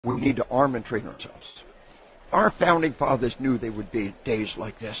We need to arm and train ourselves. Our founding fathers knew there would be days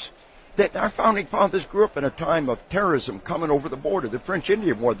like this. That our founding fathers grew up in a time of terrorism coming over the border, the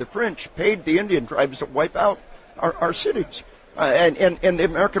French-Indian War. The French paid the Indian tribes to wipe out our cities. And the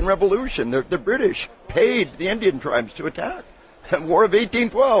American Revolution, the British paid the Indian tribes to attack. The War of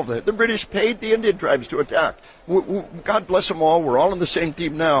 1812, the British paid the Indian tribes to attack. God bless them all. We're all on the same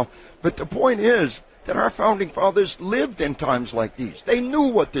team now. But the point is that our founding fathers lived in times like these. They knew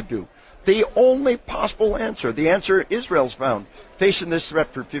what to do. The only possible answer, the answer Israel's found, facing this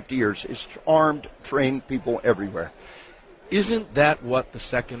threat for 50 years, is armed, trained people everywhere. Isn't that what the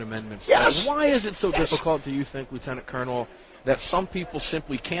Second Amendment says? Yes. Why is it so difficult, do you think, Lieutenant Colonel, that some people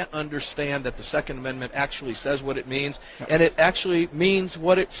simply can't understand that the Second Amendment actually says what it means, and it actually means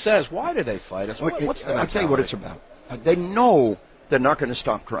what it says? Why do they fight us? What's the mentality? I'll tell you what it's about. They know they're not going to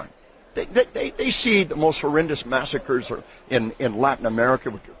stop crime. They see the most horrendous massacres in Latin America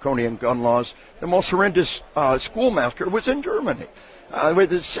with draconian gun laws. The most horrendous school massacre was in Germany,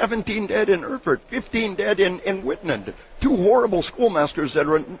 with 17 dead in Erfurt, 15 dead in Wittenberg. Two horrible school massacres that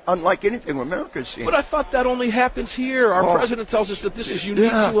are unlike anything America's seen. But I thought that only happens here. Our president tells us that this is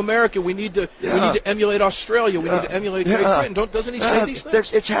unique to America. We need to emulate Australia. We need to emulate Great Britain. Doesn't he say these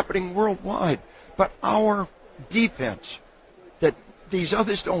things? It's happening worldwide. But our defense that these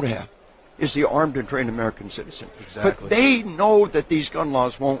others don't have is the armed and trained American citizen. Exactly. But they know that these gun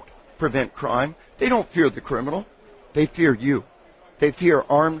laws won't prevent crime. They don't fear the criminal. They fear you. They fear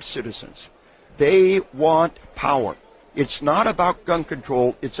armed citizens. They want power. It's not about gun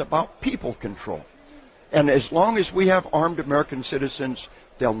control. It's about people control. And as long as we have armed American citizens,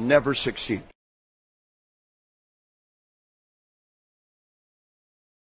 they'll never succeed.